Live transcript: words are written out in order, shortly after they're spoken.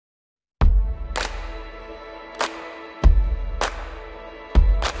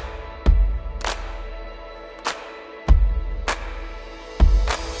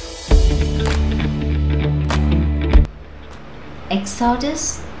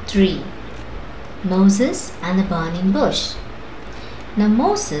Exodus 3. Moses and the burning bush. Now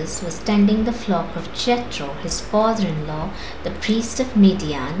Moses was tending the flock of Jethro, his father-in-law, the priest of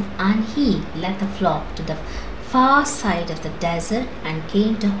Midian, and he led the flock to the far side of the desert and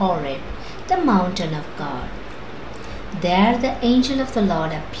came to Horeb, the mountain of God. There the angel of the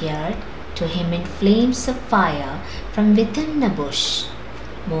Lord appeared to him in flames of fire from within a bush.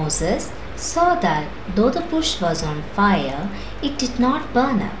 Moses saw that though the bush was on fire, it did not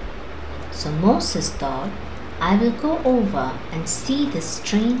burn up. So Moses thought, I will go over and see this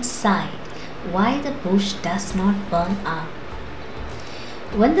strange sight, why the bush does not burn up.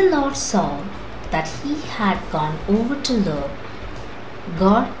 When the Lord saw that he had gone over to look,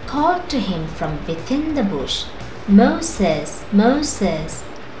 God called to him from within the bush, Moses, Moses.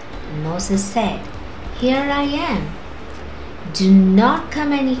 And Moses said, Here I am. Do not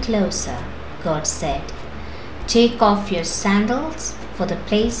come any closer, God said. Take off your sandals, for the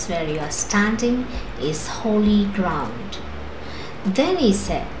place where you are standing is holy ground. Then he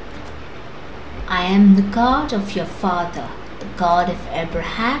said, I am the God of your father, the God of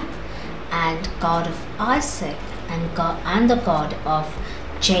Abraham, and God of Isaac, and the God of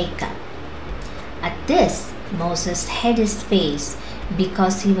Jacob. At this, Moses hid his face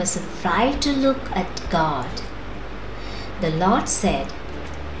because he was afraid to look at God. The Lord said,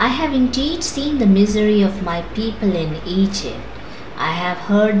 I have indeed seen the misery of my people in Egypt. I have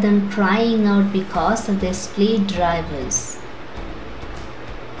heard them crying out because of their slave drivers,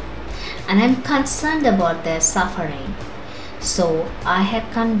 and I am concerned about their suffering. So I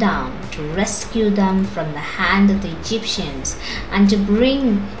have come down to rescue them from the hand of the Egyptians and to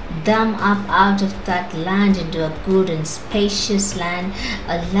bring them up out of that land into a good and spacious land,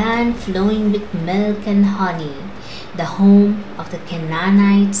 a land flowing with milk and honey, the home of the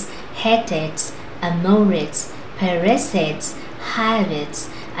Canaanites, Hittites, Amorites, Perizzites, Hivites,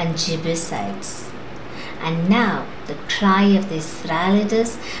 and Jebusites. And now the cry of the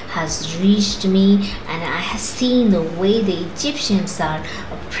Israelites has reached me, and I have seen the way the Egyptians are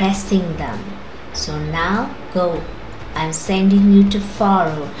oppressing them. So now go, I am sending you to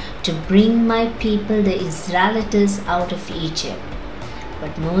Pharaoh to bring my people the Israelites out of Egypt.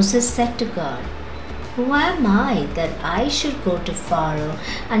 But Moses said to God, Who am I that I should go to Pharaoh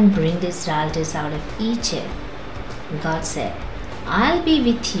and bring the Israelites out of Egypt? And God said, I'll be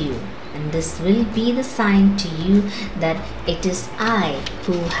with you, and this will be the sign to you that it is I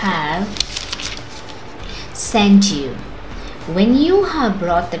who have sent you. When you have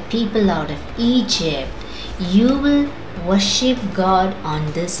brought the people out of Egypt, you will worship God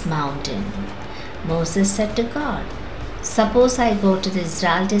on this mountain. Moses said to God, Suppose I go to the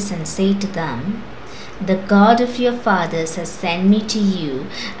Israelites and say to them, The God of your fathers has sent me to you,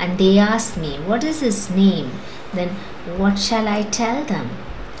 and they ask me, What is his name? Then what shall I tell them?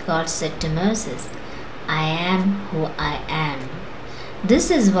 God said to Moses, I am who I am.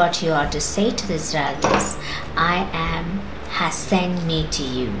 This is what you are to say to the Israelites, I am has sent me to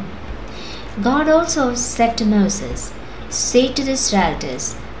you. God also said to Moses, Say to the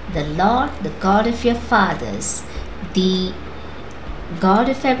Israelites, The Lord, the God of your fathers, the God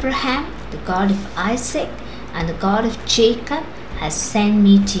of Abraham, the God of Isaac, and the God of Jacob has sent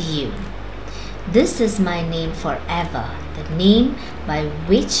me to you. This is my name forever, the name by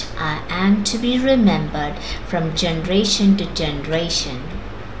which I am to be remembered from generation to generation.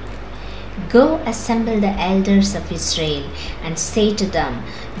 Go assemble the elders of Israel and say to them,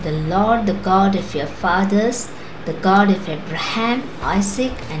 The Lord, the God of your fathers, the God of Abraham,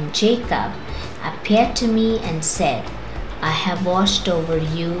 Isaac, and Jacob, appeared to me and said, I have watched over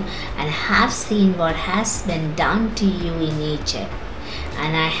you and have seen what has been done to you in Egypt.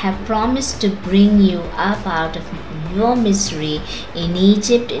 And I have promised to bring you up out of your misery in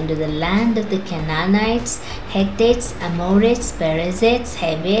Egypt into the land of the Canaanites, Hittites, Amorites, Perizzites,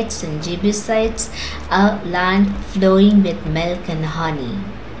 Hivites, and Jebusites, a land flowing with milk and honey.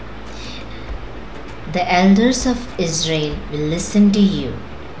 The elders of Israel will listen to you.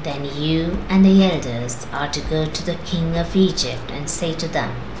 Then you and the elders are to go to the king of Egypt and say to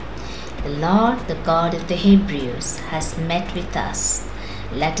them, The Lord, the God of the Hebrews, has met with us.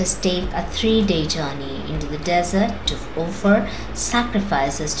 Let us take a 3-day journey into the desert to offer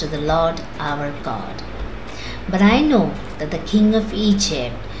sacrifices to the Lord our God. But I know that the king of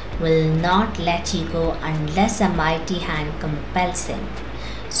Egypt will not let you go unless a mighty hand compels him.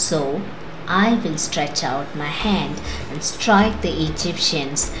 So I will stretch out my hand and strike the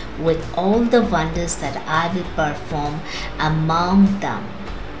Egyptians with all the wonders that I will perform among them.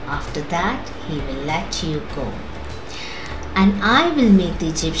 After that, he will let you go. And I will make the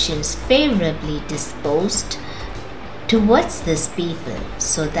Egyptians favorably disposed towards this people,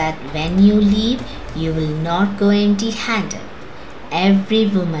 so that when you leave, you will not go empty handed. Every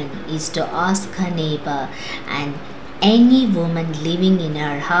woman is to ask her neighbor and any woman living in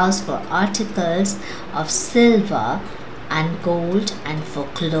her house for articles of silver and gold and for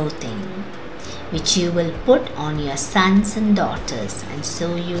clothing, which you will put on your sons and daughters, and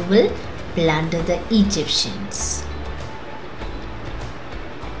so you will plunder the Egyptians.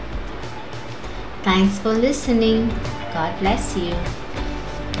 Thanks for listening. God bless you.